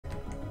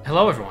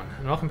Hello everyone,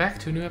 and welcome back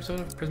to a new episode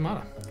of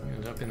Prismata. I'm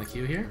going to jump in the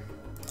queue here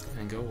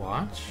and go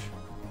watch.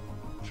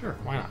 Sure,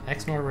 why not?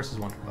 X-Nor versus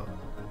Wonderboat.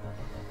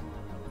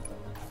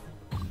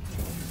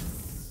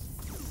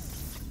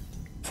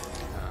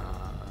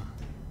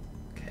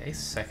 Okay,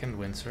 second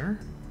Windsor.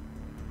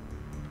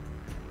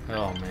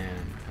 Oh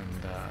man,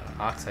 and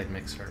Oxide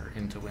Mixer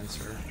into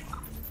Windsor.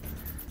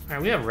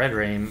 Alright, we have Red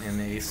Rain in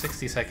a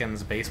 60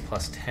 seconds base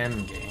plus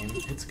 10 game.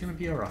 It's going to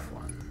be a rough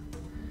one.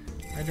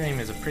 Red Rain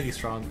is a pretty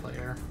strong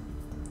player.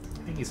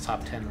 I think he's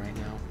top 10 right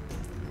now.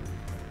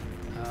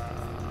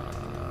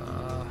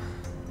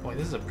 Boy,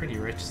 this is a pretty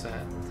rich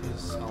set.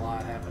 There's a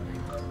lot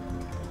happening.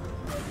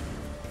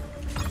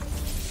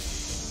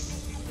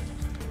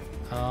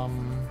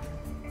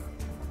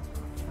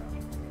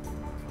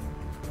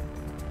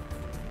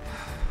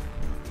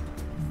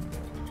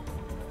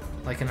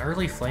 Like an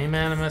early Flame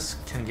Animus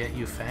can get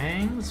you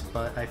Fangs,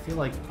 but I feel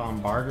like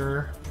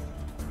Bombarder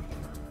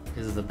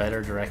is the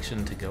better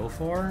direction to go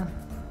for.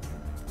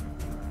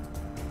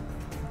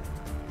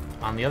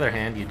 On the other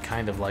hand, you'd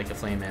kind of like a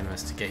Flame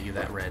Animus to get you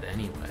that red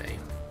anyway.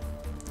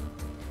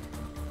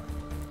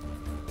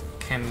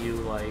 Can you,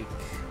 like,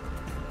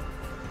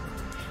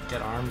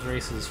 get arms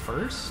races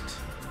first?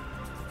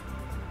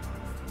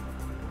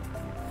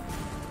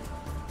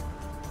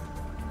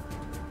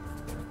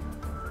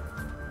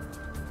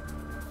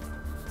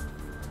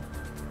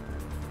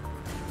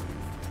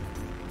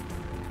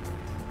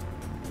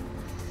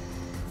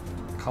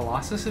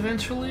 Colossus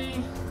eventually?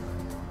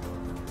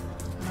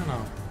 I don't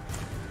know.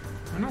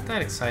 I'm not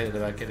that excited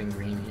about getting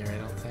green here, I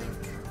don't think.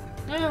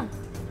 Well,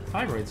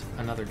 Fibroid's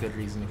another good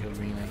reason to go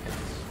green, I guess.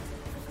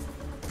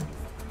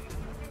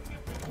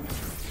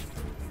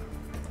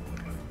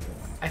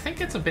 I think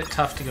it's a bit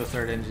tough to go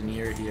third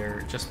Engineer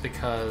here, just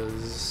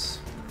because,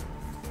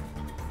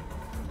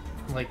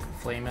 like,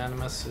 Flame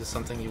Animus is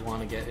something you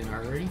want to get in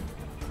Artery.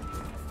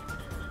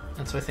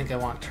 And so I think I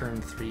want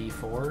turn 3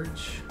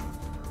 Forge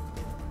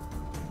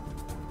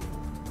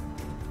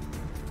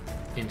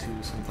into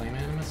some Flame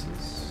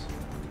Animuses.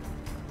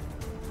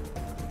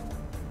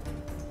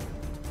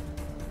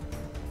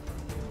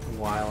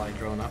 While I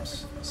drone up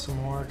some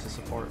more to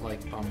support,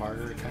 like,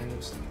 Bombarder kind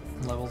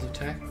of levels of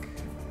tech.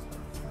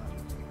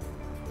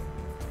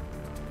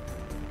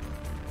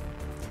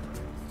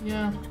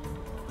 Yeah.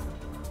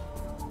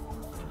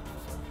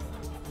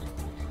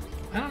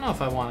 I don't know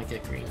if I want to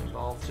get green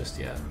involved just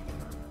yet.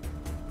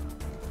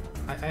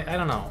 I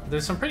don't know.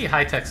 There's some pretty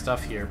high-tech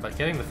stuff here, but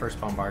getting the first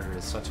Bombarder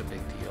is such a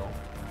big deal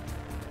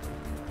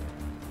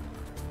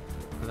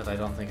that I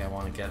don't think I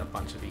want to get a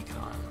bunch of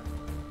Econ.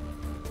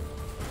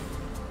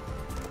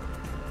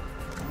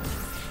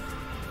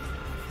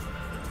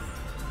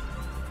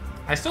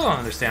 I still don't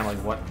understand, like,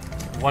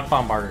 what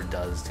Bombarder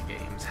does to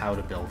games, how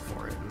to build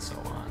for it, and so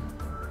on.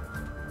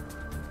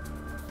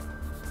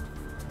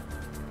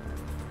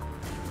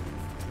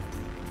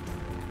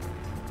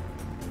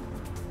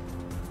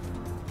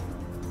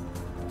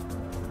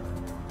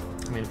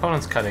 I mean,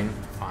 opponent's cutting,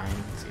 fine,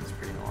 seems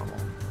pretty normal.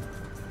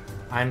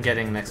 I'm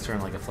getting next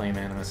turn like a Flame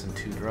Animus and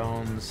 2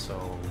 drones,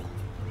 so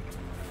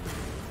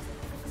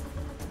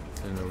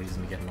there's no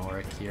reason to get an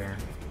Auric here.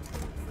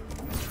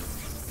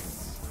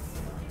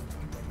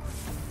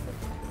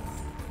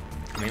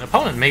 I mean,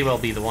 opponent may well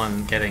be the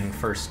one getting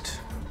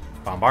first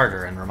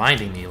Bombarder and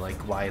reminding me, like,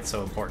 why it's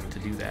so important to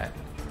do that.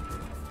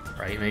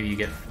 Right? Maybe you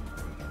get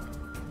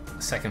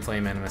second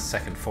Flame Animus,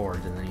 second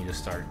Forge, and then you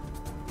just start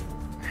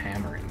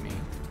hammering me.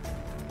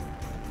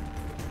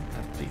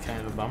 That'd be kind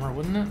of a bummer,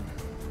 wouldn't it?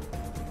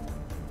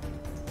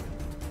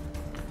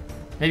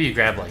 Maybe you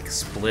grab, like,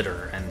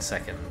 Splitter and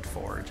second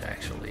Forge,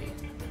 actually.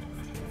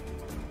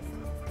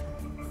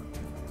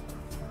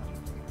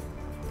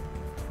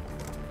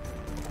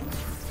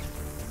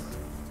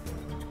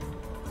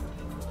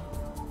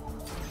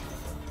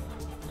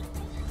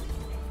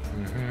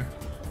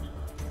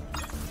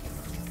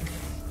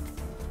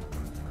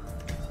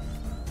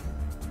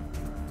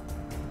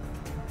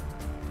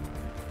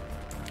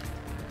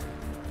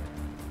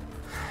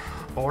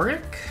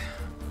 Auric?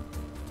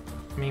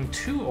 I mean,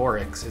 2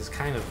 Aurics is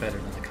kind of better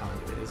than the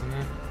Conduit, isn't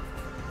it?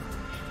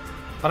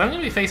 But I'm going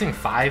to be facing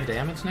 5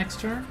 damage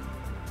next turn.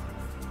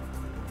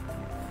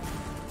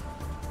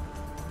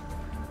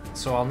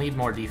 So I'll need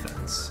more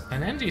defense.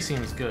 And NG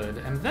seems good.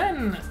 And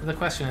then the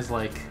question is,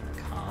 like,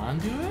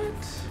 Conduit?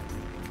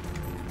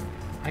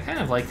 I kind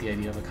of like the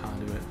idea of a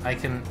Conduit. I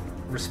can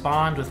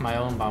respond with my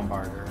own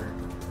Bombarder.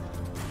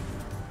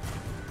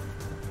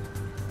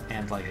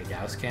 And, like, a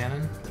Gauss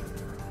Cannon.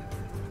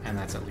 And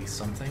that's at least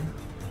something.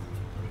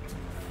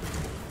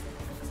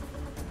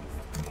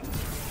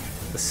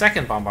 The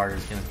second Bombarder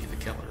is going to be the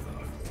killer,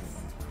 though.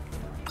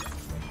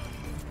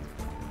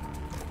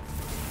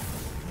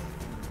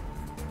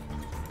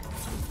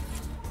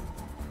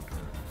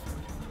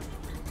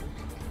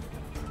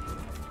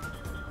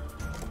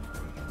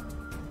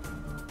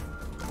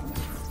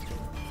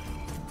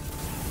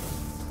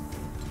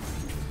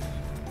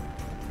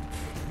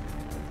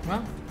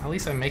 Well, at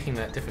least I'm making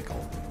that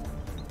difficult.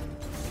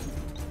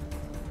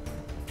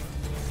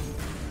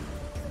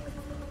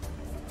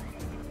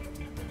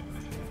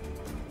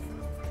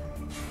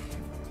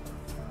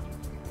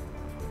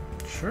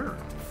 Sure.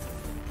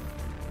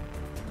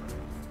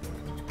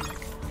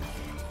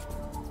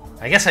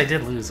 I guess I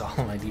did lose all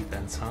of my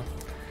defense, huh?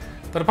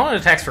 But opponent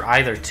attacks for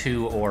either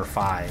 2 or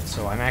 5,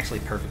 so I'm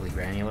actually perfectly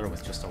granular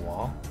with just a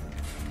wall.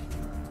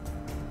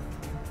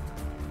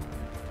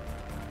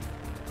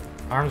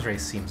 Arms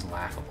race seems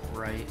laughable,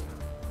 right?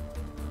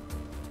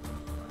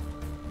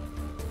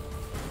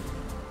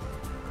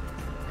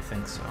 I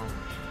think so.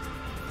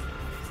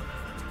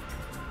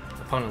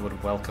 Opponent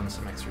would welcome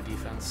some extra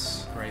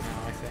defense right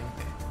now, I think.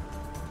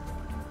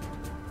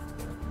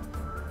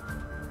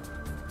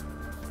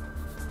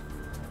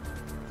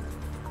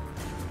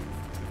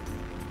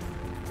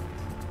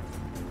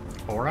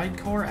 Boride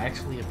Core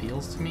actually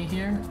appeals to me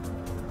here.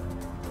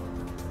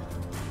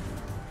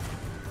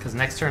 Because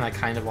next turn I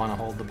kind of want to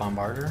hold the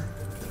Bombarder.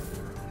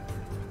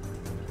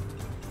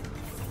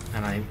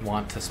 And I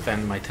want to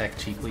spend my tech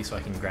cheaply so I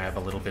can grab a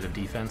little bit of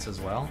defense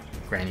as well.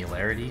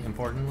 Granularity,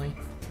 importantly.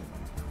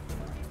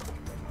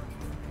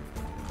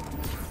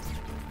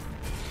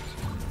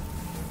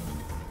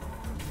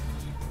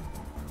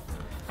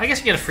 I guess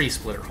you get a free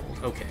splitter hold.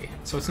 Okay,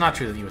 so it's not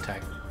true that you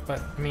attack.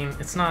 But, I mean,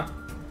 it's not...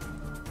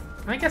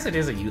 I guess it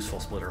is a useful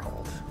splitter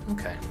hold.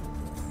 Okay.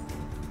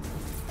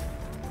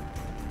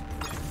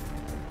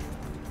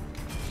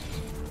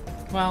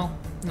 Well,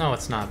 no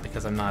it's not,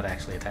 because I'm not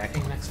actually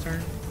attacking next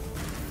turn.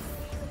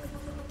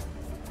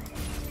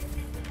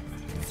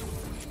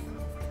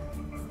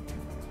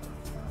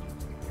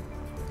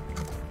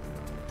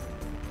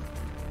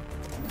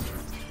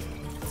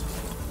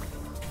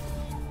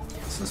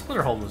 So the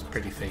splitter hold was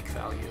pretty fake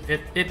value.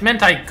 It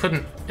meant I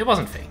couldn't... It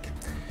wasn't fake.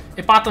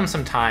 It bought them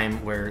some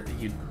time where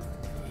you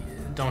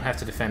don't have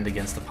to defend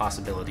against the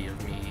possibility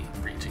of me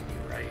reaching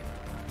you, right?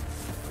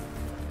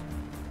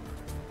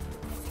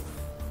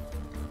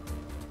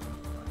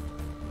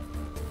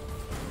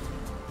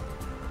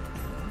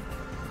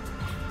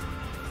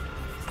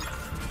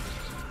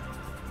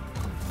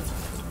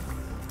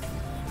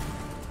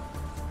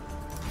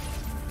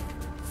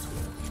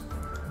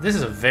 This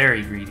is a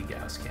very greedy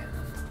Gauss cannon.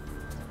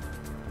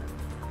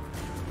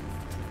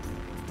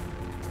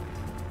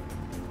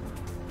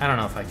 I don't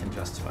know if I can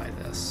justify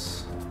this.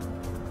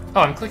 Oh,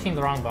 I'm clicking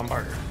the wrong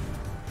Bombarder.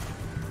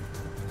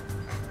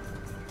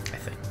 I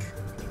think.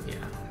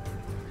 Yeah.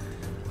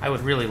 I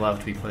would really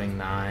love to be putting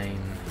 9,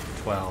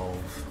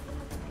 12,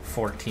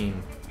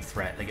 14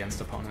 threat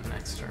against opponent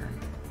next turn.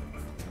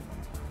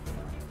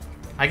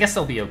 I guess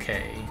they'll be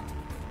okay.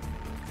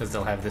 Because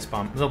they'll have this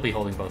bomb. They'll be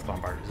holding both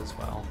Bombarders as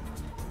well.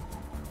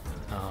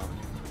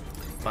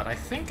 But I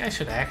think I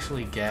should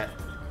actually get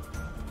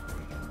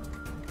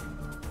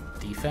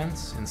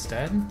defense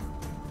instead.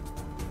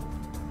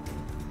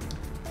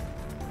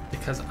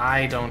 Because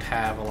I don't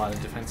have a lot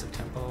of defensive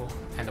tempo,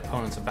 and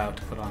opponent's about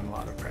to put on a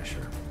lot of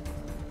pressure.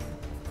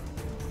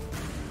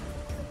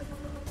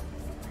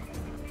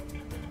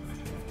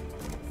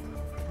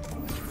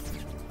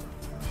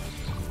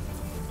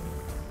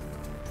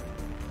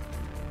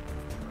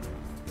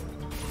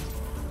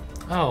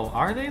 Oh,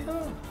 are they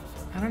though?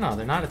 I don't know,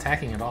 they're not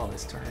attacking at all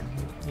this turn.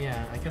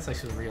 Yeah, I guess I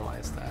should have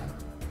realized that.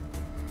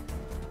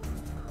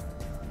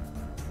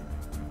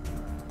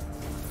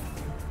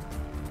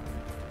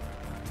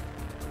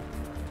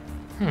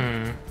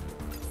 I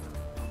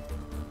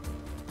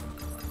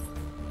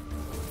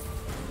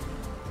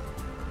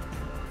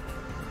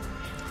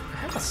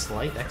have a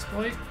slight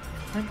exploit,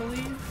 I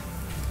believe.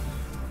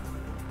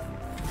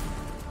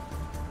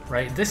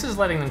 Right, this is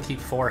letting them keep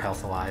 4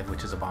 health alive,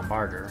 which is a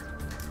Bombarder.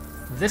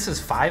 This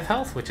is 5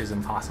 health, which is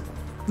impossible.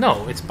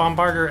 No, it's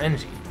Bombarder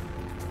NG.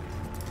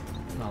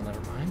 Well, never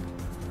mind.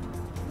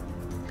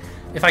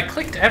 If I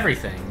clicked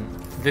everything,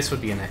 this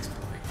would be an exploit,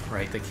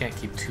 right? They can't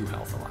keep 2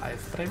 health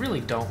alive, but I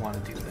really don't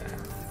want to do that.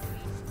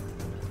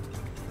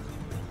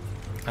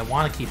 I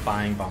want to keep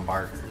buying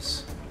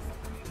Bombarders.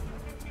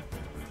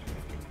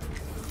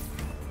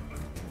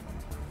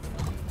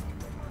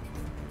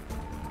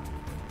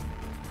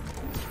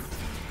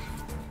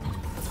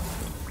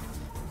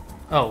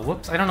 Oh,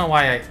 whoops. I don't know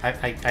why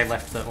I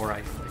left the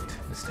Oride plate.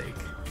 Mistake.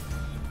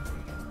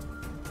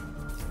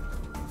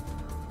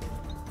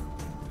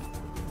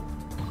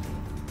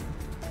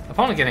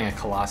 Opponent getting a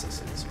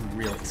Colossus is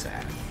really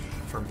sad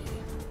for me.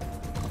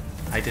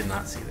 I did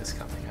not see this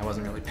coming. I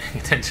wasn't really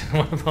paying attention to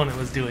what opponent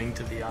was doing,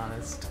 to be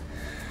honest.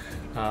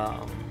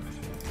 I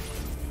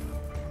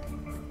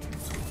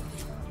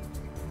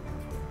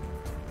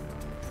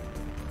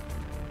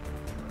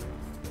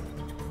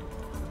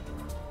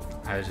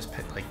was just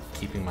like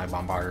keeping my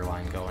Bombarder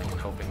line going and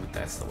hoping that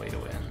that's the way to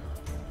win.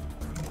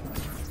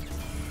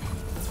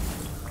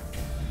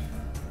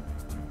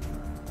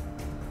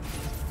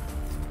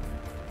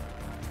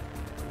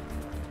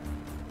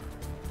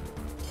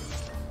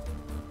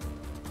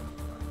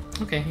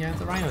 Okay, yeah,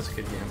 the Rhino's a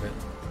good gambit.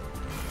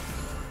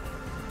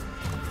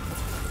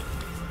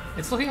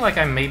 It's looking like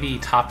I'm maybe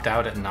topped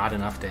out at not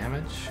enough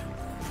damage.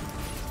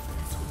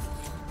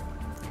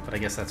 But I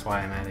guess that's why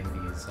I'm adding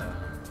these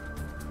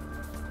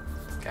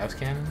Gauss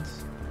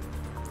cannons.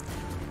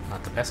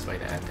 Not the best way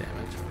to add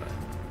damage, but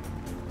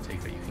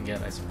take what you can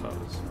get, I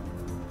suppose.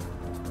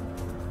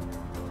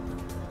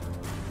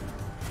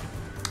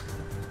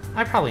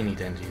 I probably need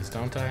Engies,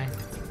 don't I?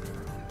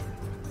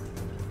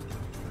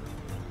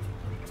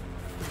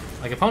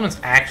 Like, opponent's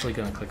actually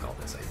gonna click all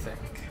this, I think.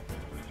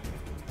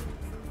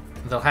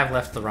 They'll have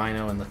left the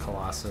Rhino and the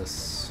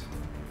Colossus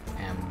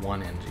and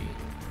 1 Engie.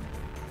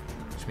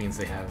 Which means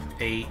they have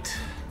 8,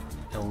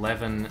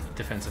 11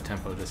 defensive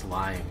tempo just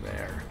lying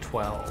there.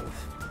 12.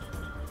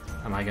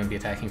 Am I gonna be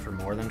attacking for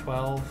more than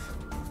 12?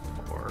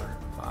 4,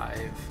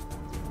 5,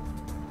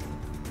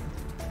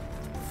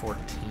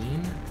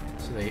 14?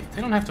 So they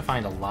don't have to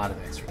find a lot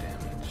of extra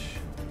damage.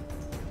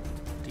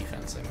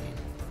 Defense, I mean.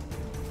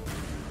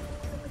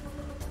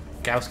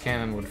 Gauss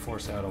Cannon would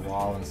force out a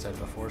wall instead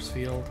of a force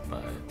field,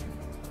 but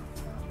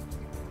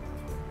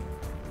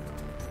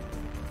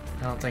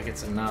I don't think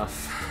it's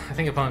enough. I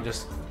think opponent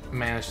just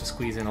managed to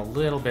squeeze in a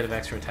little bit of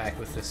extra attack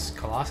with this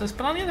Colossus,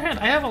 but on the other hand,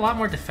 I have a lot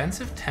more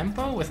defensive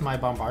tempo with my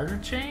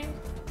Bombarder chain.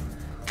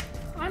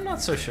 I'm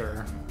not so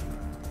sure.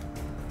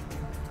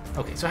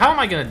 Okay, so how am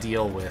I going to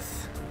deal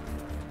with...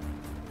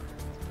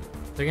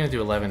 They're going to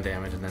do 11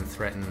 damage and then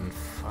threaten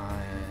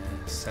 5,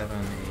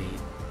 7,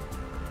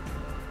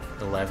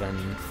 8,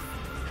 11...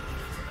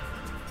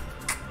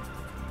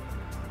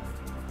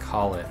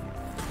 Call it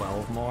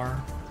 12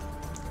 more.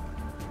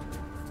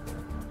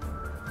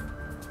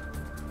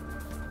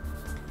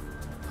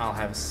 I'll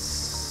have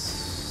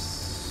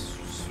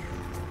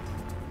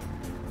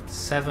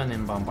 7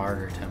 in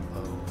Bombarder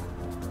tempo.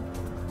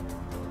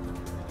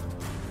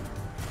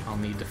 I'll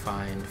need to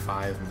find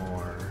 5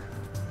 more.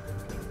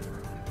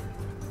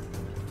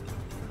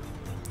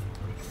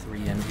 3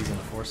 Engies in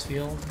a force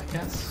field, I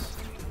guess.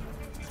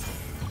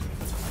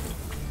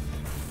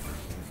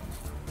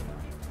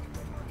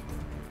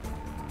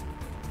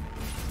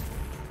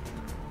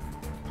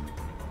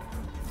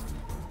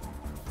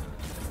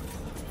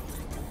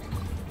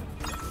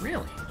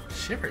 Really?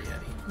 Shiver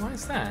Yeti? Why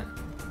is that?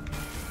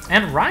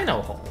 And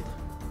Rhino Hold!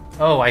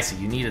 Oh, I see.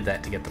 You needed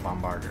that to get the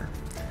Bombarder.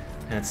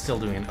 And it's still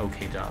doing an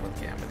okay job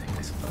of gambiting,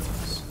 I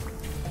suppose.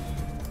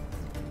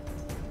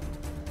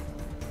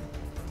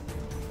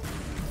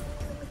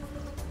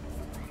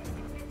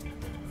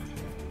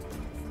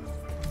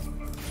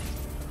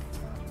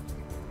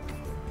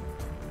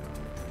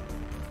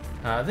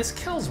 This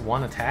kills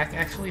 1 attack,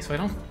 actually, so I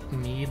don't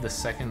need the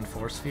second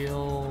force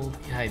field.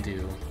 Yeah, I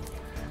do.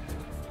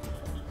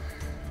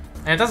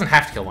 And it doesn't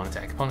have to kill 1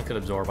 attack. Opponent could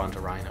absorb onto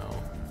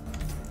Rhino.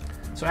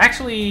 So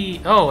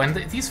actually... Oh, and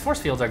these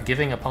force fields are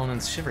giving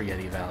opponents Shiver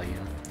Yeti value.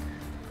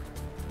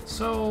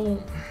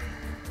 So...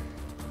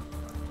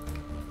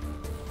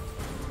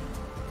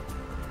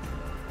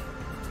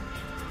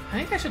 I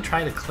think I should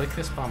try to click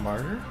this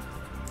Bombarder.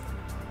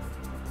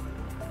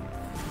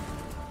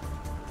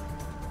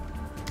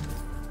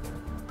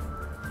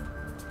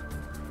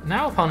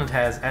 Now opponent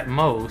has, at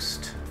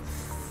most,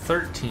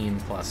 13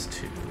 plus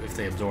 2 if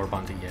they absorb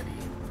onto Yeti.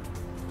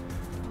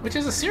 Which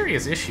is a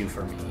serious issue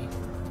for me.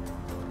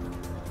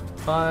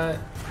 But...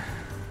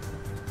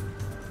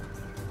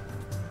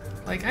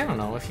 like, I don't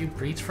know, if you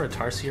breach for a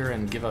Tarsier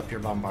and give up your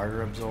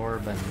Bombarder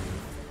absorb and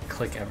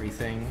click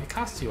everything, it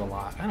costs you a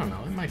lot. I don't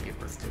know, it might be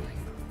worth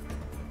doing.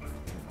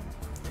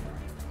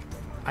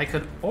 I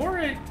could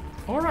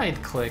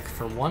Oride click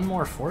for 1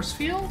 more force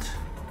field,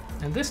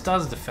 and this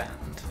does defend.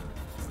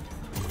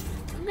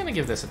 I'm gonna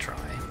give this a try.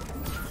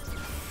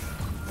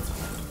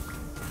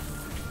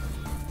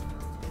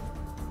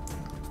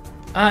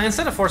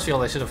 Instead of force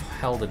field, I should have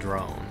held a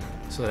drone,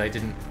 so that I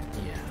didn't...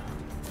 yeah.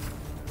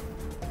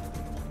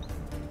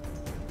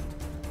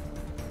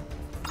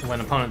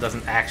 When opponent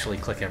doesn't actually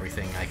click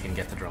everything, I can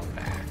get the drone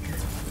back.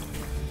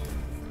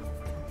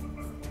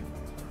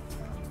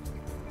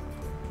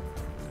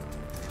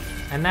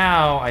 And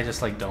now, I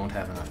just, like, don't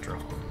have enough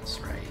drones,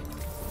 right?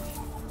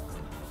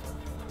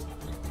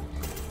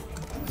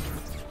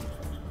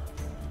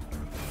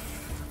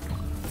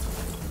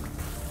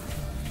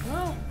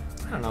 Well,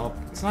 I don't know.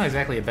 It's not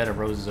exactly a bed of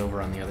roses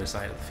over on the other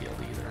side of the field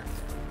either.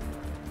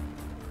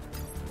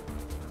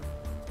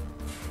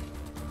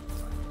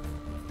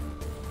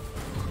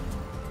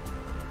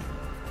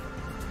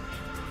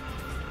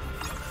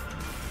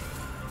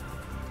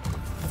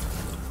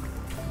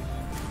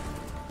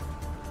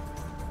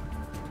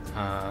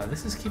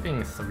 This is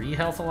keeping 3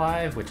 health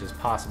alive, which is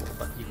possible,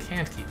 but you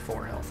can't keep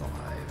 4 health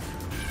alive.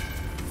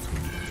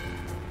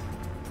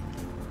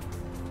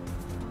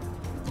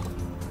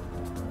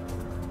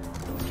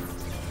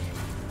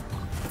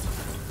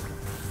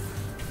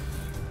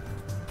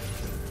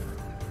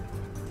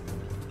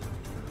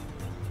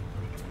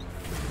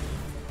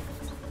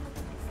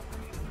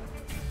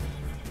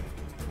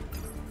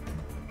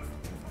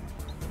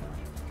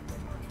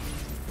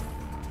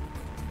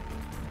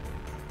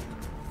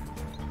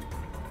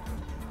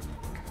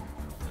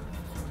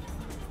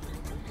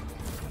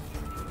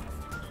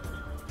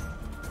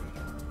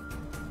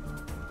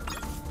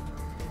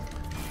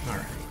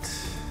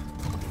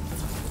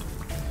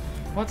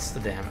 What's the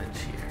damage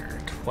here?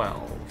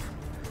 12.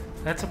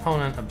 That's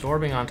opponent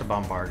absorbing onto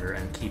Bombarder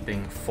and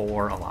keeping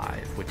 4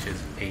 alive, which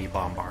is a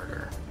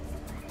Bombarder.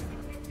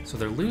 So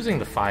they're losing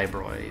the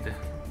Fibroid,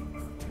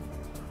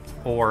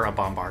 or a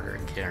Bombarder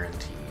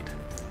guaranteed.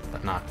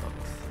 but not both.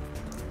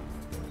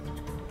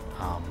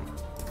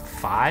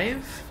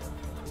 5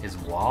 is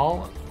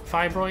wall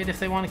fibroid if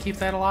they want to keep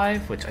that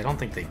alive, which I don't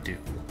think they do.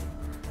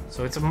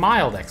 So it's a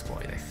mild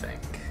exploit, I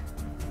think.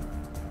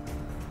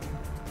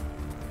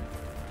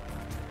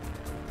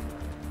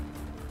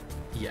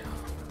 Yeah.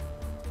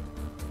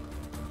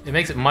 It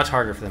makes it much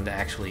harder for them to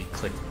actually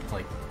click,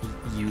 like,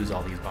 use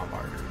all these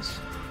bombarders.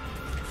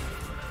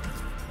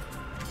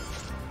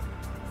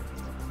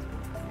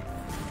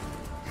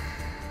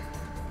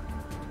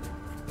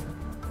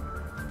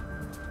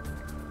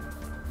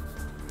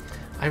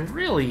 I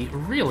really,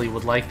 really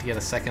would like to get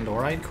a second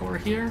Oride core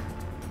here,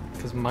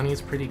 because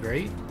money's pretty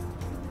great.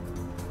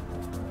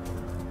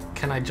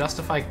 Can I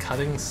justify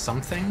cutting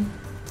something?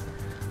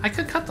 I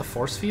could cut the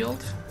force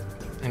field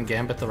and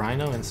gambit the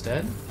Rhino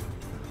instead.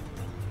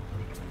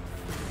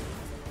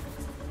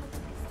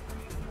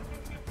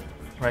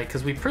 Right,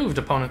 because we proved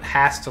opponent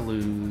has to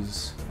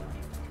lose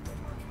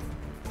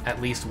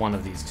at least one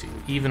of these two,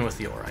 even with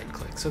the Oride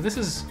click. So this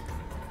is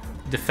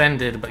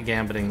defended but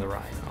gambiting the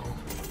Rhino.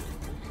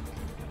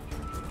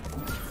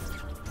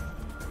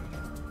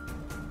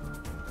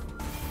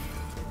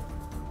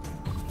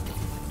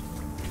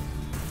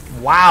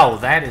 Wow,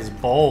 that is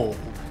bold.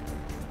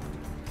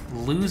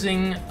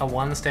 Losing a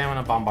 1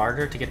 stamina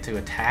bombarder to get to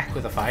attack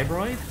with a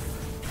fibroid?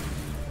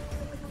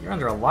 You're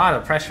under a lot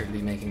of pressure to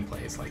be making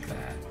plays like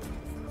that.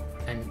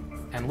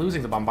 And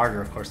losing the bombarder,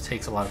 of course,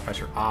 takes a lot of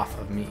pressure off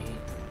of me.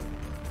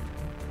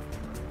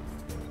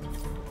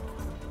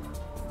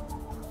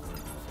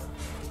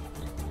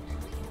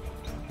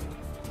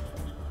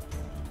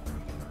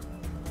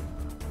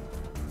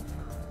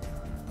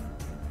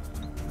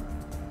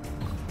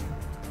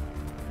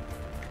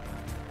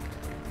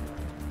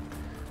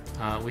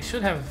 We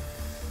should have,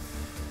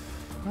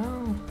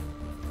 well,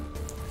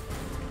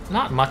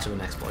 not much of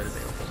an exploit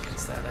available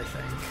against that, I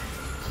think.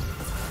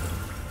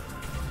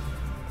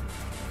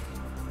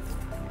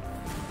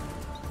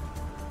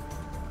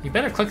 You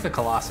better click the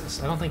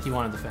Colossus. I don't think you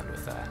want to defend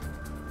with that.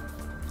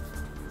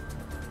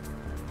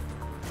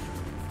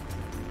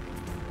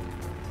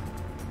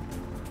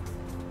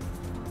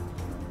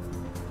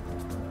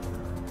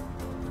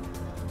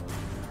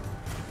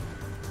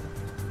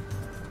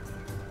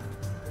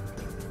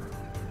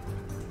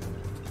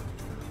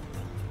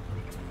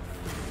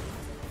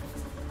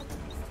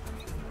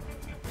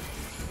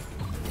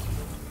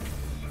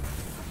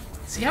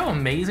 See how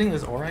amazing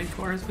this Oride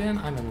core has been?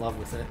 I'm in love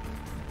with it.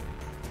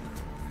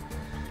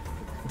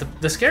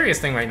 The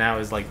scariest thing right now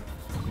is, like,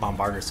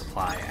 bombarder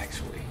supply,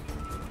 actually.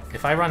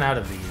 If I run out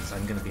of these,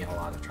 I'm going to be in a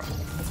lot of trouble.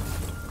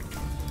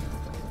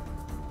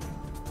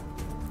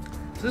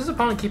 So this is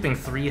opponent keeping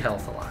 3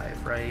 health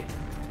alive, right?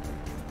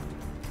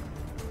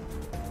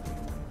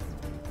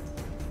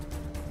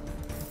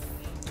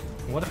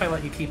 What if I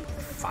let you keep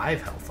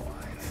 5 health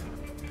alive?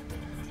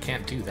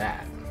 Can't do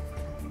that.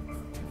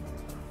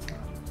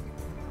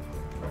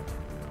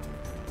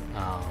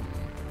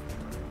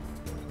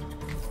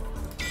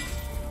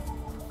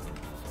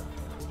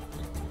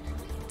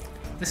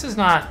 This is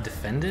not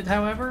defended,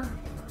 however.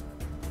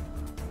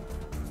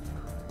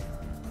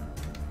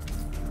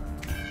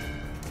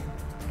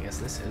 I guess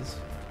this is.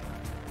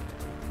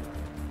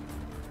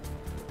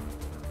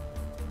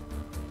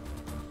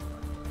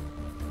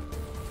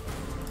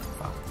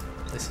 Well,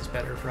 this is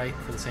better, right?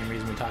 For the same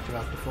reason we talked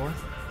about before.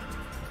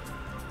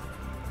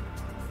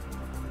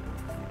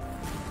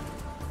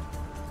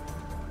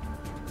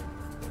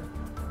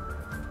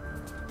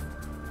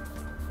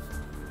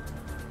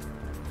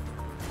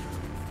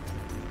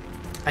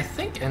 I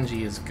think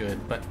NG is good,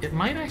 but it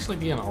might actually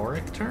be an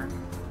Auric turn.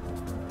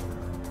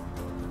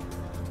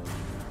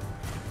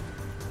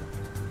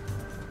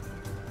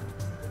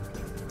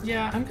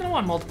 Yeah, I'm gonna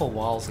want multiple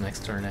walls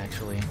next turn,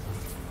 actually.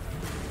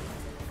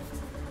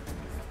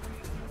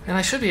 And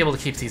I should be able to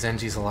keep these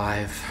NGs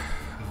alive.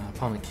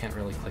 Opponent can't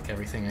really click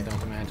everything, I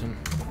don't imagine.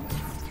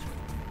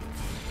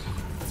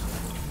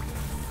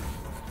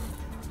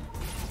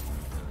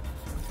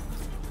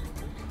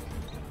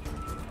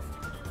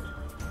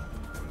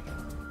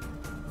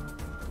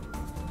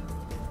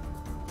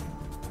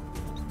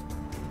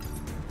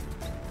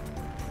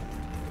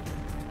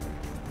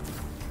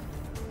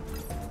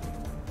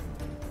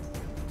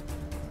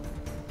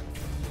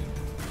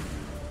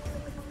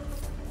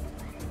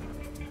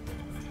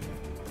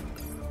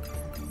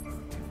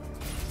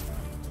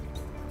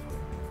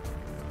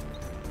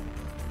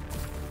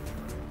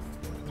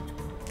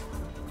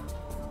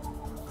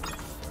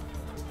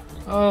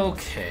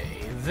 Okay,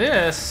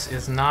 this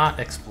is not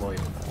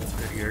exploitable.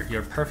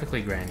 You're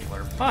perfectly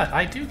granular, but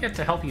I do get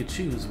to help you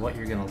choose what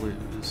you're gonna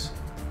lose.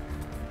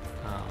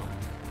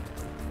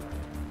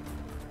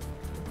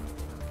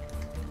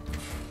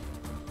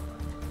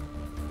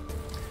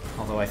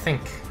 Although I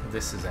think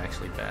this is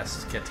actually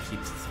best. Get to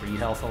keep 3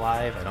 health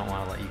alive. I don't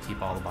want to let you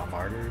keep all the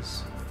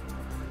bombarders.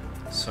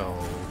 So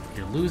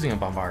you're losing a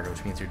bombarder,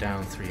 which means you're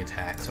down 3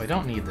 attacks. So I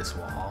don't need this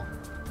wall.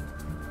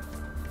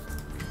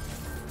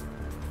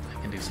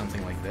 Do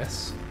something like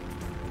this.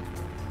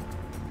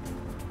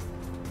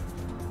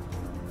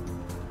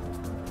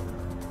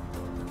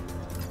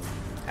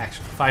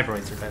 Actually,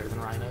 fibroids are better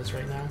than rhinos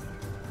right now.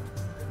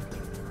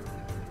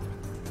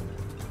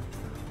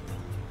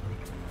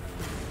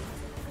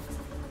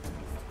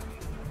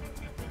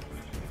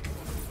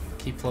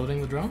 Keep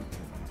floating the drone?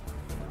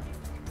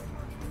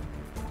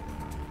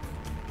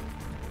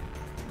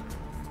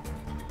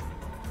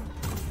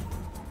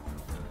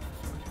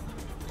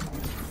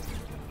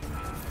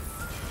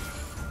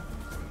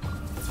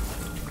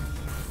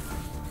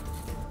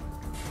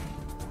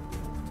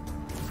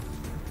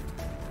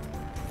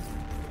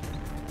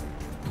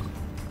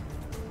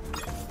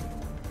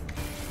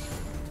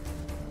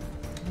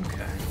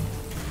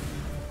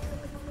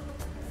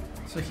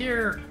 So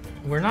here,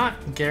 we're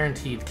not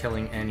guaranteed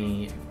killing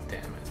any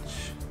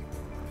damage.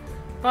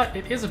 But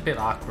it is a bit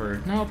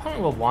awkward. No,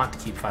 opponent will want to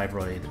keep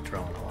Fibroid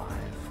Drone alive.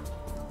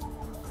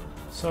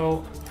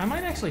 So I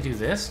might actually do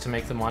this to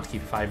make them want to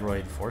keep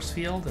Fibroid Force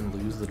Field and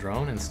lose the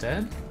drone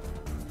instead.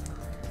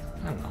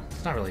 I don't know.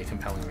 It's not really a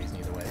compelling reason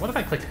either way. What if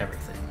I clicked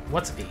everything?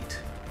 What's 8?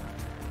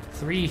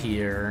 3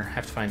 here.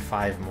 Have to find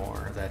 5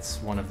 more.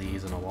 That's one of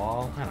these in a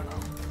wall. I don't know.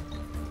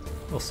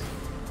 We'll see.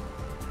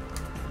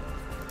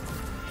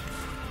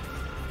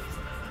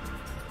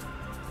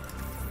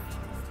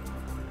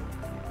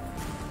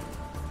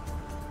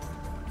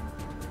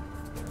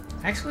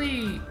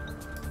 Actually,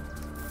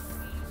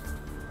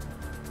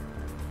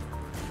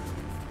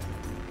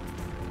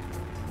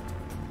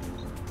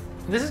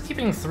 this is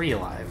keeping 3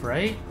 alive,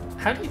 right?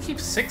 How do you keep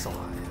 6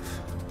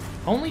 alive?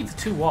 Only the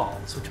 2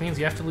 walls, which means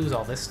you have to lose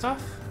all this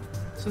stuff?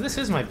 So this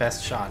is my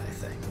best shot, I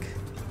think.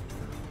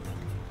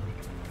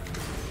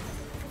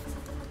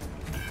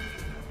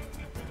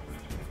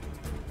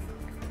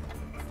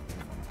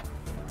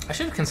 I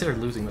should have considered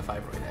losing the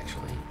Fibroid,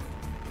 actually.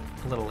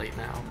 A little late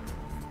now.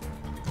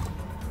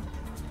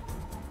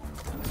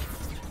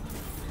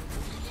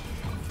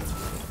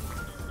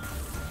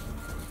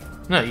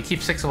 No, you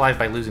keep 6 alive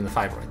by losing the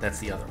Fibroid. That's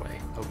the other way.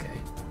 Okay.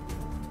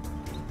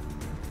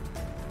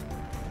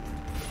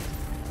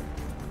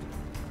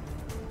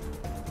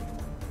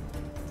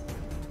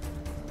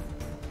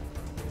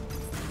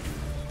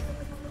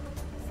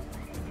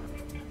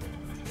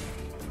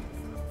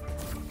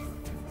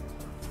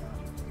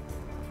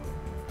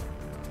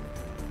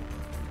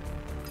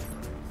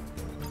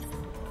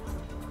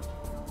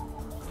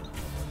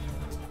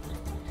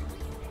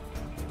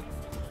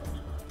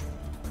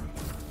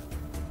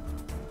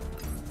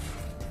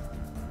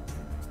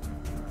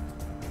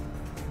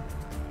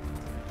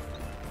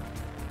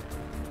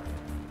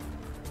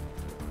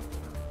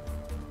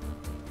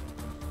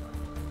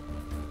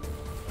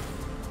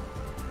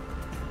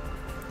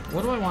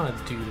 What do I want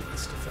to do to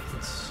this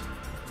defense?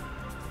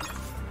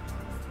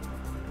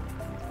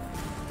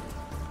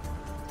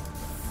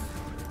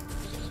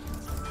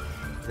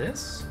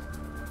 This?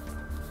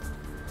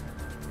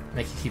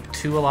 Make you keep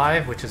 2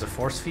 alive, which is a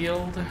force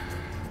field.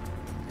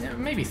 Yeah,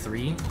 maybe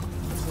 3.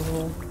 It's a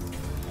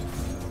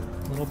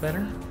little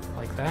better,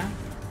 like that.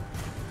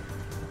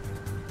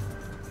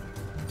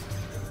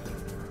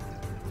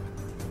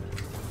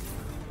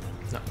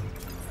 No.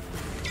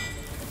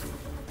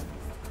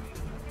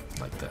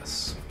 Like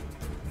this.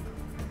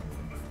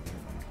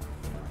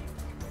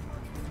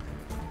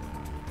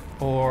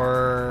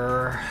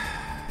 Or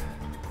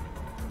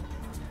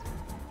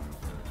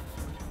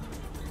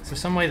is there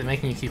some way that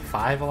making you keep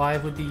 5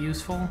 alive would be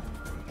useful?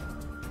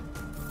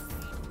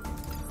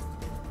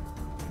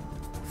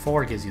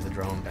 4 gives you the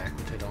drone back,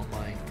 which I don't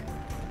like.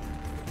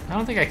 I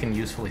don't think I can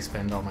usefully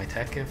spend all my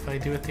tech if I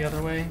do it the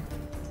other way.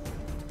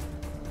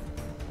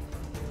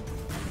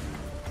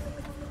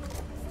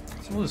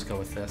 So we'll just go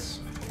with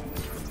this.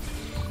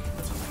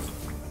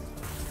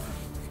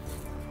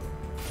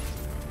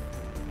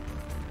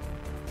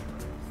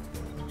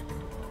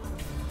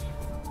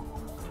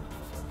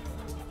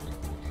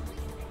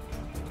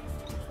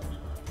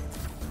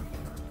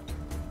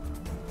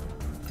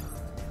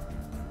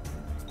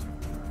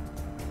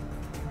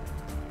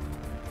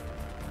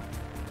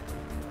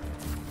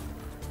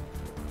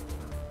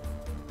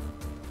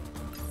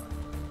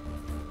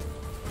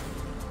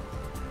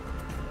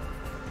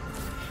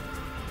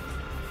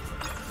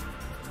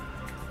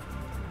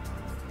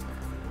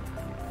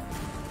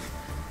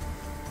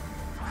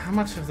 How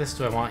much of this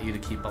do I want you to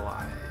keep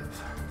alive?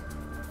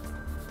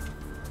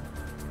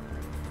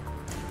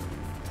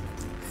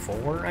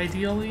 4,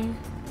 ideally?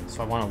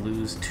 So I want to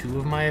lose 2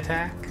 of my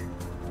attack?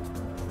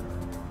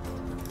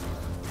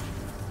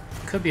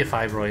 Could be a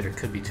Fibroid, or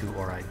could be 2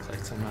 Oride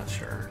clicks, I'm not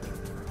sure.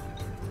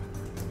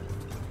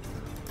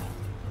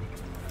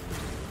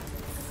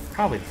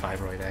 Probably the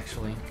Fibroid,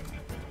 actually.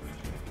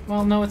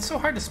 Well, no, it's so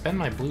hard to spend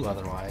my blue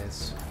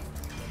otherwise.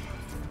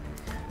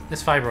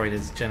 This Fibroid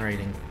is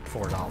generating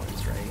 $4,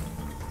 right?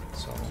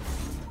 So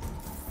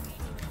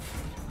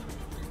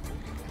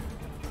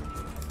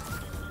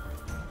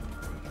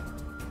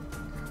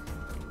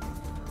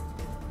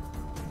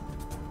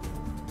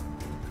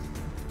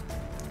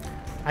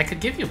I could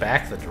give you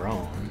back the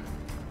drone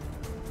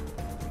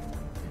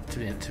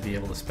to be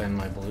able to spend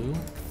my blue.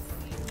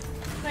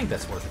 I think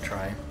that's worth a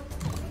try.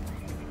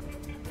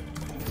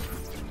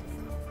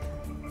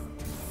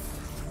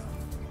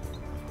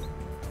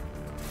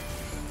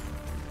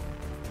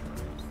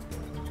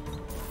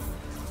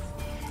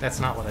 That's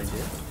not what I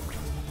did.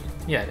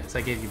 Yeah, it is.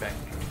 I gave you back.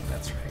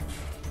 That's right.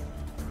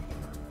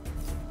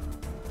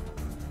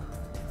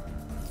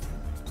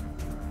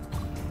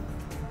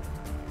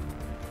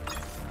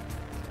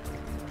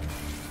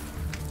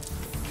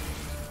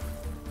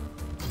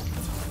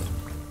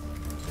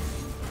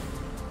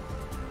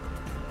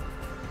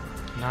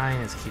 Nine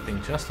is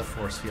keeping just a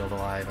force field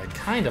alive. I'd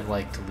kind of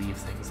like to leave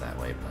things that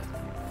way, but...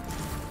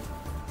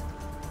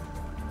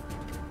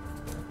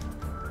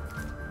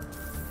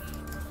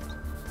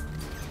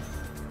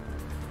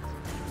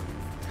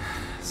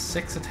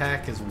 6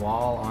 attack is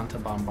wall onto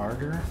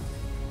Bombarder.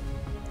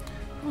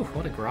 Ooh,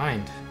 what a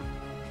grind.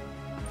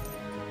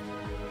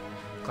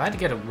 Glad to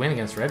get a win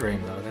against Red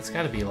Rain, though. That's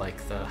got to be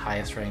like the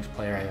highest ranked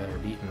player I've ever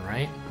beaten,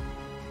 right?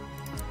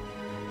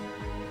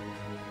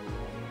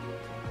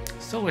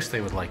 Still wish they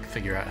would like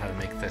figure out how to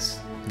make this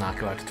not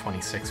go out to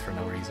 26 for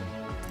no reason.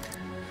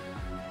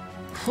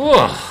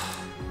 Whew.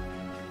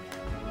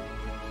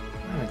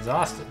 I'm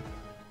exhausted.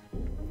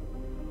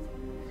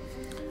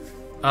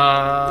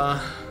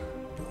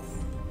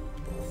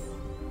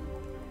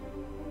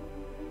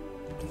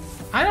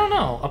 I don't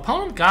know.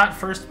 Opponent got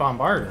first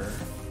Bombarder.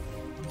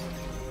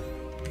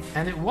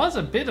 And it was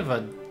a bit of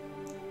a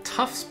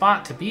tough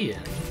spot to be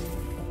in.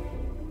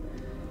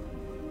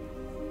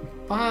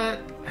 But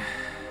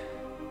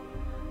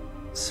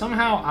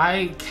somehow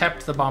I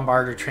kept the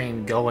Bombarder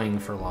train going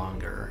for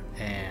longer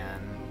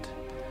and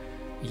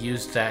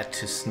used that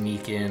to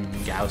sneak in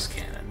Gauss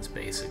cannons,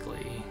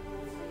 basically.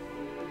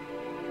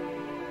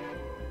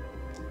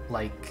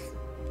 Like,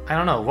 I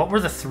don't know, what were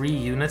the 3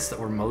 units that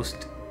were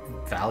most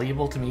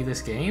valuable to me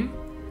this game?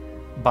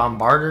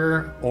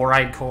 Bombarder,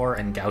 Oride Core,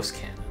 and Gauss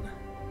Cannon.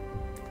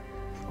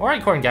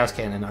 Oride Core and Gauss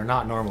Cannon are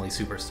not normally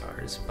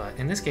superstars, but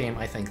in this game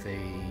I think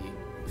they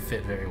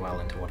fit very well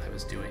into what I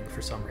was doing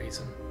for some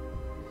reason.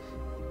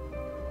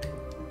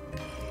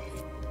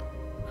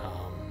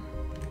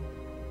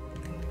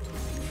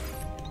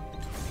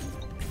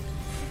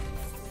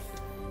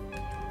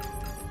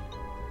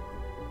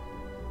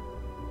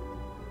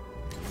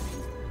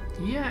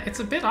 Yeah, it's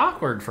a bit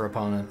awkward for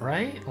opponent,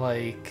 right?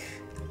 Like,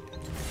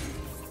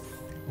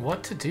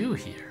 what to do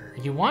here?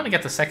 You want to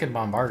get the second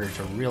Bombarder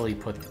to really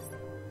put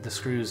the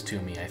screws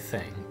to me, I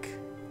think.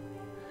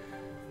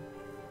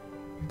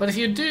 But if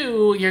you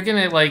do, you're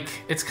gonna, like,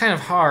 it's kind of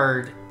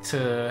hard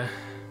to...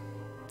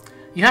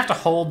 You have to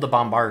hold the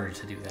Bombarder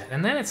to do that,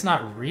 and then it's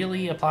not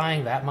really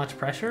applying that much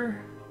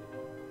pressure?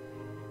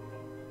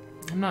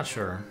 I'm not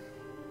sure.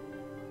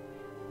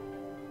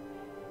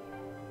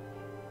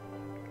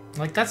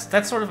 Like,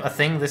 that's sort of a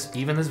thing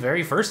even this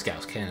very first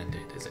Gauss Cannon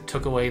did, is it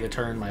took away the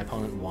turn my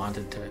opponent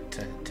wanted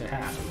to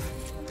have.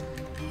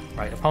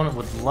 Right, opponent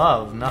would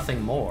love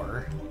nothing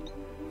more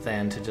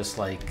than to just,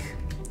 like,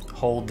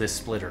 hold this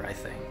splitter, I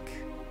think,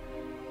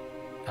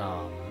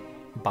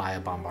 by a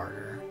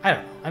Bombarder. I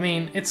don't know. I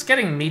mean, it's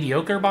getting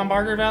mediocre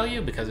Bombarder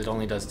value because it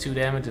only does 2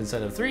 damage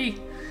instead of 3,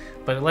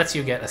 but it lets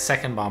you get a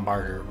second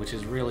Bombarder, which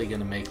is really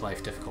going to make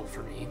life difficult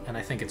for me, and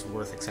I think it's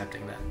worth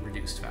accepting that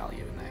reduced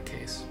value in that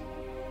case.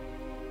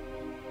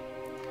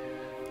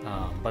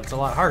 But it's a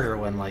lot harder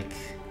when, like,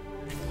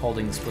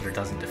 holding the splitter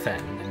doesn't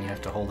defend, and you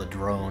have to hold a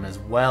drone as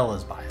well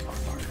as buy a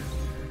Bombarder.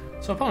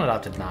 So opponent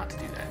opted not to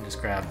do that and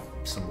just grab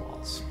some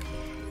walls.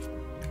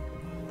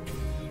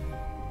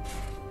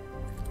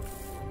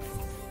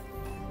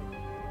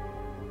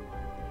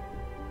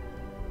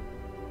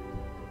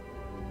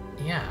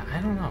 Yeah, I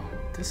don't know.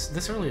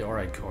 This early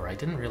Oride Core, I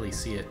didn't really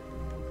see it,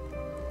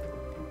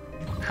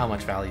 how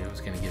much value it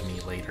was going to give me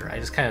later. I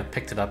just kind of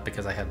picked it up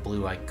because I had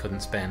blue I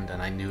couldn't spend,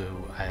 and I knew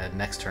I had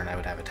next turn I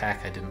would have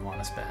attack I didn't want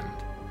to spend.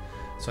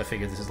 So I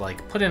figured this is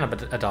like, put in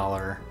a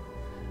dollar,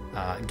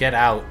 get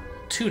out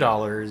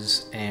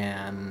 $2,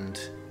 and,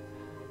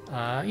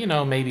 you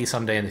know, maybe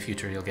someday in the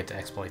future you'll get to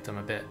exploit them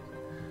a bit.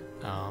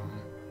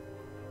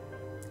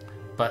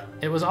 But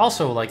it was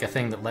also like a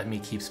thing that let me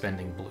keep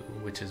spending blue,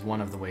 which is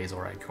one of the ways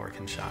Oride Core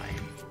can shine.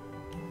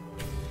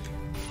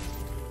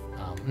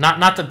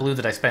 Not the blue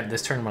that I spent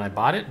this turn when I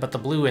bought it, but the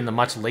blue in the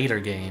much later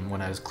game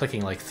when I was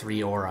clicking like 3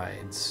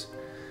 Orides.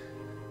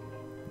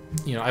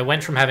 You know, I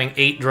went from having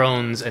 8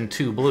 drones and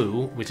 2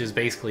 blue, which is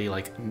basically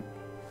like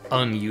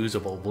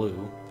unusable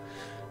blue,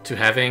 to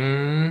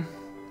having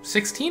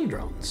 16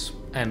 drones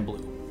and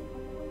blue.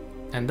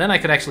 And then I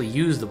could actually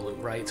use the blue,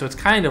 right? So it's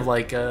kind of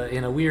like,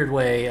 in a weird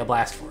way, a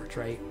Blast Forge,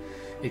 right?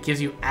 It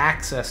gives you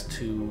access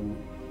to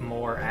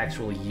more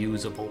actually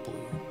usable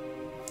blue,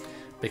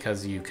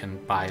 because you can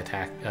buy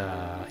attack,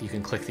 you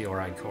can click the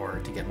Oride Core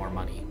to get more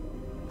money.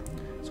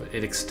 So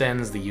it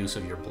extends the use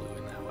of your blue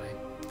in that way.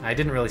 I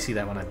didn't really see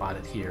that when I bought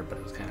it here, but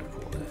it was kind of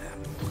cool that it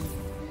happened.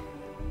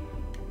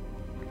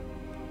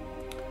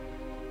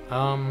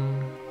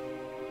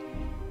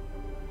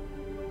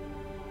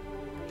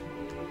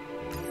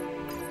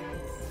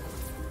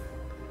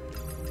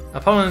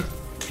 Opponent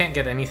can't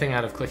get anything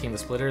out of clicking the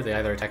splitter. They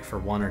either attack for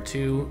 1 or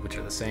 2, which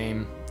are the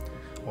same,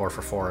 or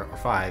for 4 or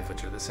 5,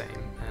 which are the same.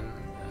 And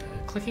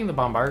clicking the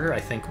Bombarder,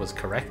 I think, was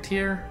correct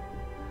here,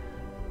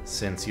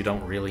 since you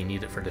don't really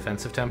need it for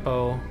defensive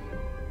tempo.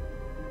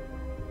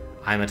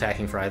 I'm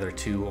attacking for either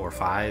 2 or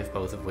 5,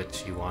 both of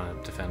which you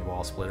want to defend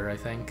Wall Splitter, I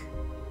think.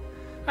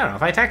 I don't know,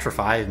 if I attacked for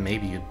 5,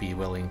 maybe you'd be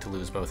willing to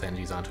lose both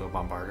NGs onto a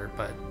Bombarder,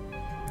 but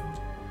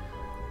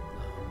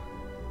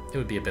it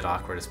would be a bit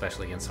awkward,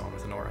 especially against someone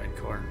with an Oride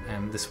Core.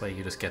 And this way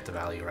you just get the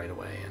value right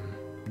away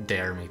and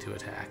dare me to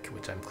attack,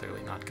 which I'm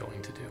clearly not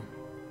going to do.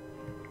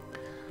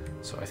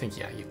 So I think,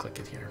 yeah, you click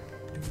it here.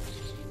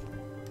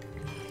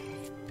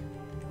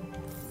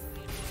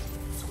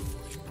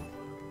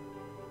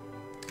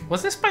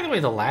 Was this, by the way,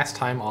 the last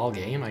time all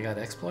game I got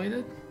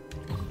exploited?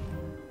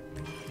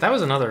 That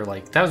was another,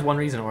 like, that was one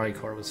reason Oride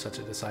Core was such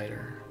a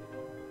decider.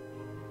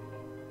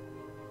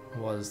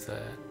 Was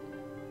that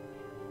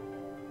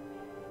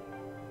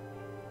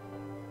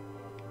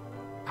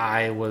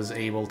I was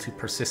able to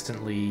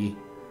persistently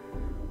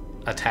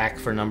attack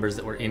for numbers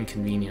that were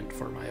inconvenient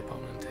for my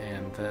opponent,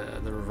 and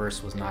the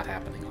reverse was not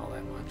happening all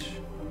that much.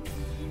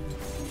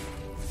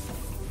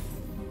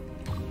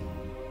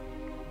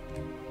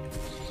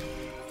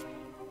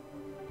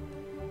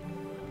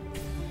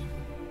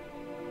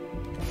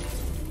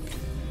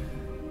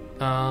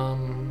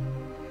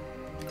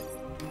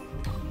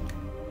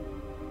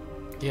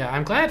 Yeah,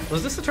 I'm glad.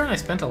 Was this the turn I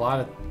spent a lot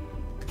of...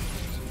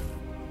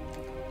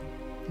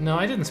 No,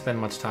 I didn't spend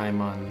much time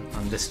on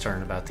this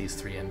turn about these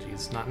 3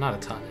 NGs. Not a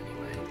ton,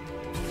 anyway.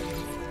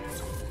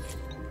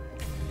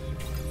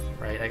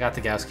 Right, I got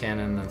the Gauss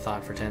Cannon and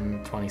thought for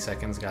 10-20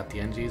 seconds, got the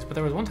NGs, but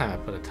there was one time I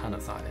put a ton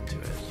of thought into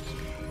it.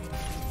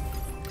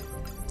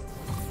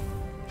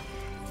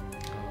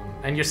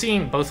 And you're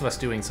seeing both of us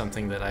doing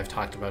something that I've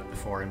talked about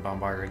before in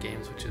Bombarder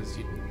games, which is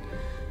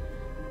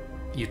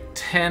you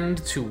tend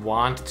to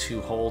want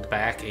to hold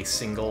back a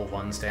single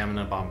 1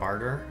 stamina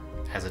Bombarder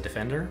as a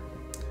defender,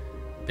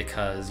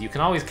 because you can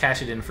always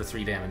cash it in for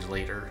 3 damage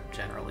later,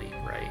 generally,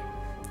 right?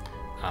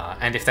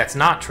 And if that's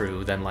not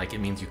true, then like it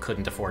means you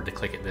couldn't afford to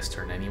click it this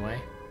turn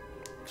anyway,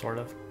 sort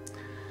of.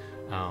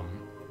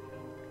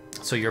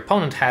 So your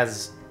opponent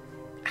has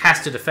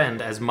to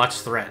defend as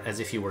much threat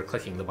as if you were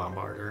clicking the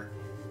Bombarder.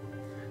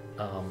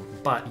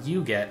 But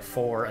you get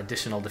 4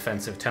 additional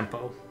defensive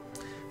tempo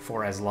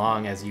for as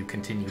long as you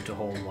continue to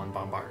hold 1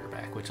 Bombarder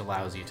back, which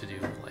allows you to do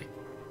like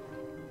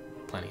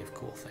plenty of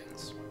cool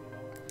things.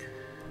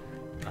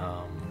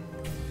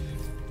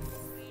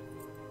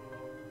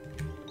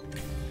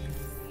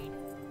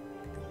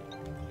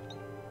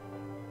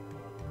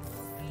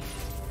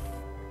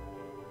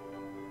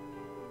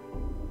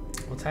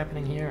 What's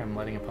happening here? I'm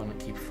letting opponent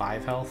keep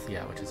 5 health?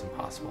 Yeah, which is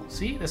impossible.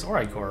 See, this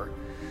Oride Core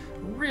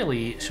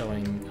really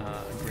showing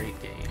great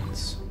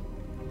gains.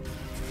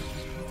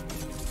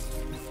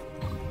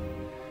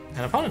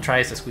 An opponent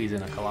tries to squeeze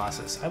in a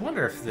Colossus. I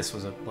wonder if this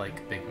was a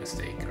like big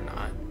mistake or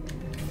not.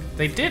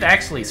 They did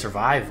actually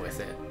survive with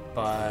it,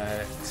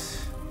 but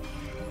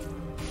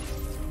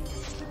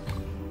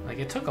like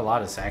it took a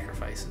lot of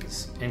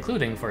sacrifices,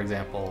 including, for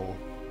example,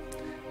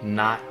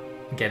 not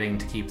getting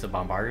to keep the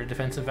Bombarder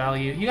defensive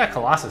value. You got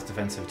Colossus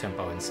defensive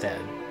tempo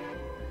instead.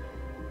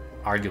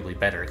 Arguably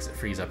better because it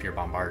frees up your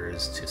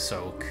Bombarders to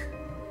soak.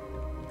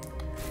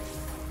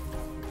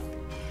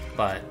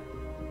 But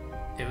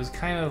it was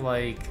kind of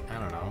like, I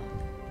don't know.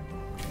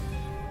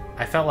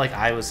 I felt like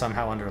I was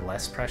somehow under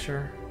less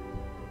pressure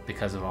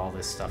because of all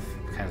this stuff,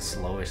 kind of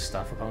slowish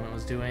stuff opponent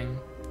was doing.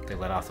 They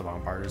let off the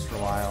Bombarders for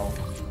a while,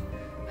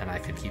 and I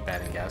could keep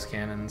adding Gauss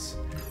Cannons.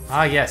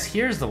 Ah yes,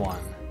 here's the one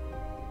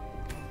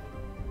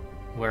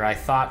where I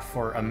thought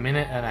for a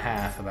minute and a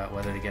half about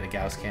whether to get a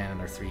Gauss Cannon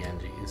or 3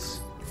 NGs.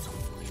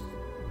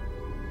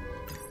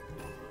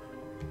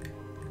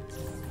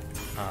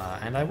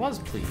 And I was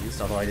pleased,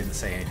 although I didn't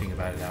say anything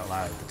about it out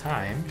loud at the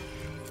time,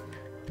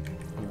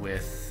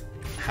 with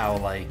how,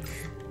 like,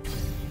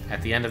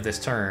 at the end of this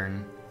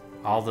turn,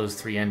 all those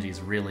 3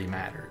 NGs really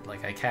mattered.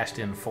 Like, I cashed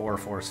in 4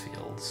 force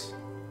fields.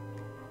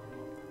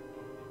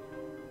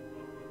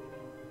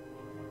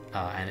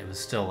 And it was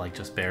still, like,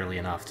 just barely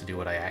enough to do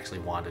what I actually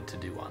wanted to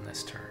do on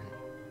this turn.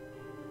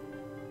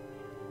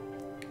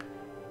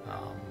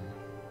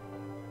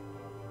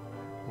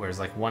 Whereas,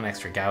 like, 1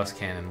 extra Gauss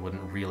Cannon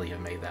wouldn't really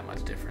have made that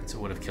much difference. It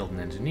would have killed an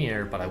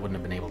Engineer, but I wouldn't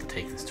have been able to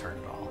take this turn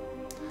at all.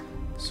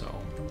 So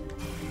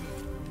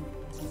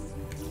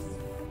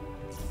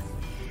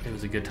it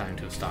was a good time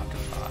to have stopped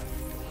and thought.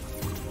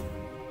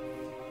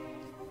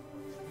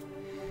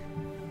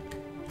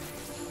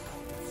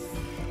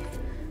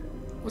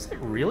 Was it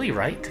really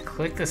right to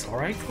click this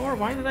Oride Core?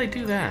 Why did I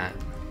do that?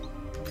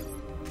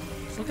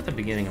 Let's look at the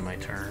beginning of my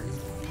turn.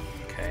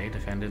 Okay,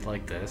 defended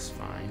like this,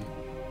 fine.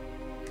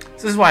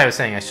 So this is why I was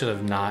saying I should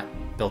have not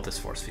built this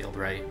force field,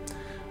 right?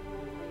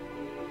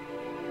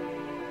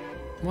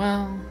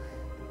 Well,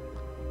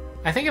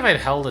 I think if I'd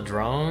held a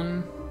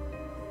drone,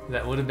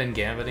 that would have been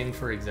gambiting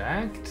for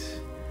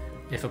exact,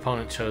 if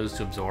opponent chose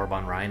to absorb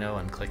on Rhino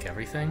and click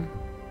everything.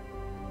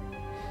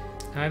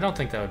 And I don't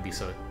think that would be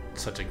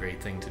such a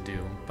great thing to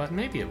do, but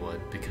maybe it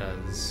would,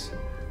 because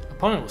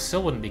opponent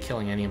still wouldn't be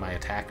killing any of my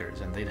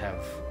attackers, and they'd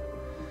have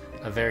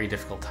a very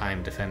difficult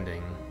time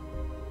defending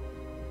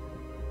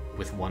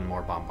with 1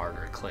 more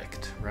Bombarder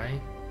clicked,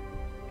 right?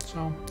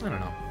 So, I don't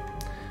know.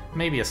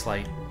 Maybe a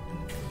slight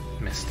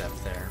misstep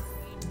there.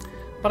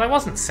 But I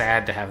wasn't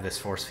sad to have this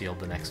force field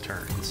the next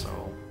turn,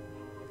 so...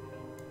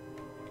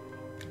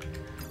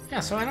 Yeah,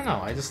 so I don't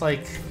know. I just,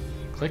 like,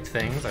 clicked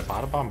things. I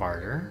bought a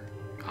Bombarder,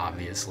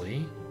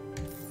 obviously.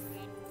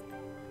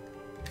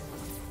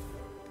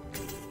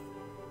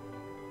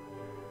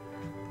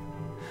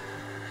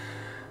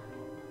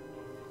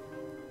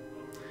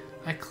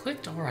 I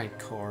clicked Aurite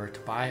Core to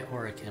buy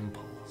Auric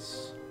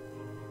Impulse.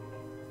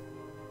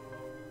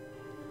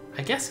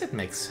 I guess it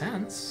makes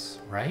sense,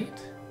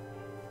 right?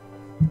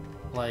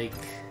 Like,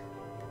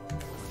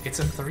 it's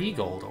a 3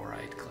 gold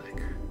Aurite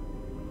click.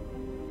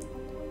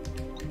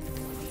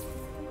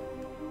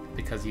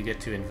 Because you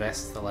get to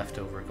invest the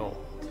leftover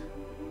gold.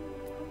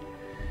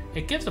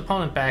 It gives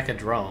opponent back a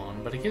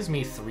drone, but it gives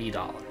me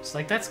 $3.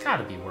 Like, that's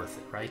gotta be worth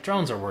it, right?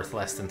 Drones are worth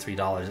less than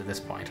 $3 at this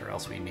point, or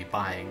else we'd be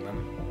buying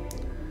them.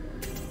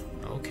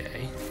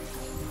 Okay.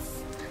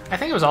 I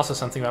think it was also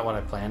something about what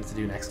I planned to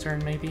do next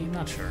turn, maybe?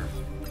 Not sure.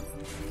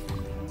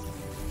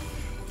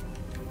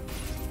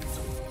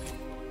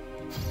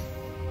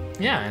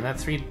 Yeah, and that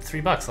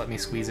three bucks let me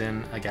squeeze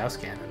in a Gauss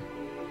Cannon.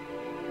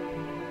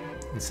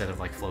 Instead of,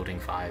 like, floating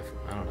 5.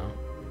 I don't know.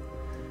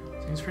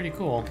 Seems pretty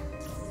cool.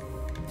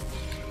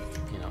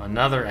 You know,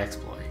 another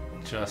exploit.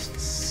 Just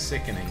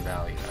sickening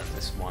value out of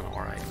this one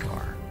Aurite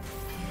car.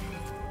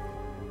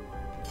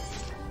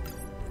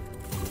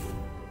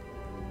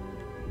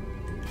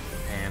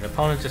 And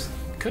opponent just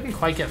couldn't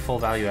quite get full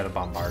value out of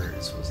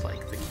Bombarders was,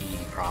 like, the key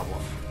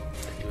problem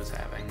that he was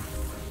having.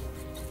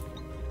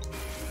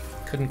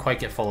 Couldn't quite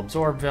get full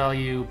absorb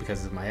value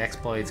because of my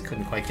exploits,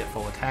 couldn't quite get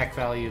full attack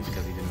value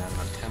because he didn't have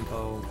enough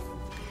tempo.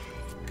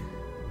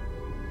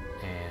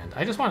 And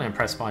I just want to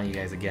impress upon you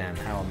guys again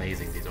how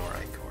amazing these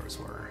Aurite cores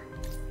were.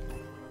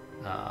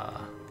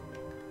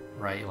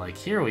 Right, like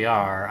here we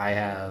are, I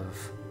have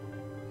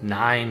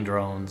 9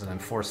 drones and I'm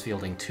force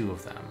fielding 2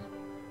 of them.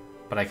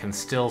 But I can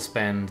still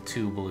spend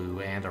 2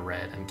 blue and a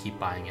red and keep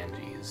buying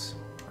NGs,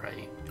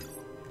 right?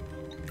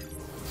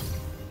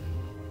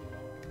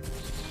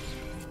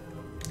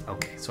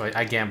 Okay, so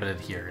I gambited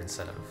here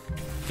instead of...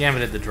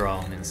 Gambited the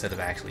drone instead of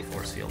actually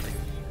force fielding.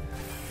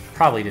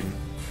 Probably didn't...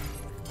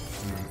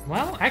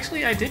 Well,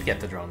 actually I did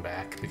get the drone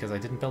back because I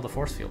didn't build a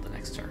force field the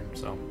next turn,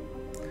 so...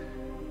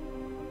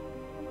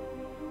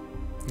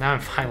 Now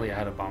I'm finally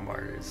out of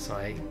Bombarders, so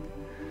I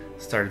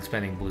started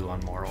spending blue on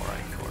more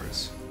Aurite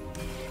cores.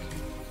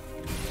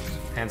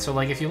 And so,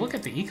 like, if you look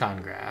at the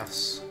econ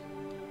graphs,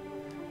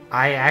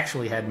 I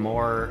actually had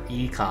more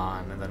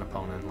econ than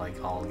opponent,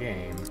 like, all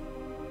game.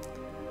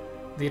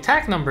 The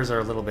attack numbers are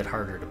a little bit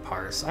harder to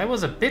parse. I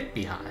was a bit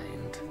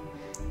behind,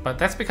 but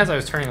that's because I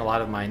was turning a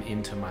lot of mine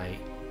into my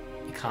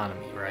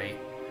economy, right?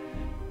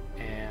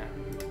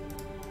 And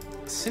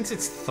since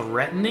it's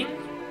threatening,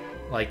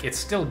 like, it's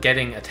still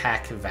getting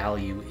attack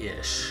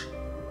value-ish,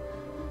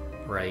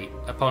 right?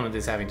 Opponent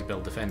is having to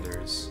build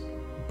defenders.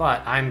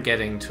 But I'm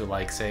getting to,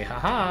 like, say,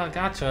 haha,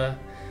 gotcha.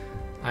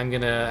 I'm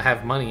gonna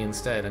have money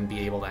instead and be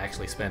able to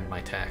actually spend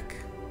my tech.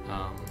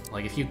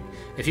 Like, if you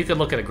could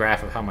look at a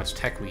graph of how much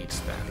tech we each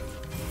spend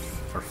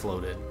for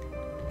floated.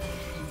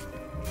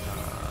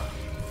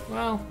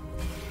 Well...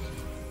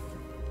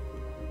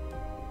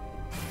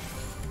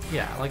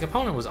 Yeah, like,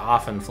 opponent was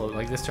often floated.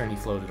 Like, this turn he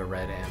floated a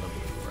red and a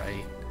blue,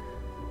 right?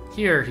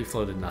 Here he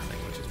floated nothing,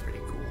 which is pretty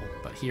cool.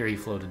 But here he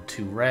floated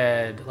 2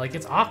 red. Like,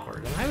 it's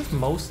awkward. And I was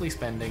mostly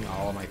spending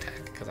all of my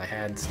tech because I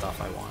had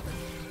stuff I wanted.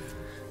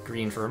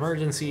 Green for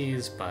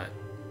emergencies, but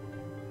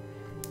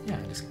yeah,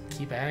 just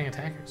keep adding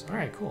attackers.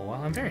 Alright, cool.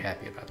 Well, I'm very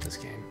happy about this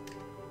game.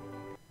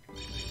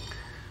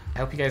 I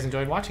hope you guys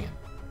enjoyed watching it.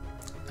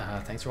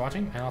 Thanks for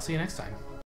watching, and I'll see you next time.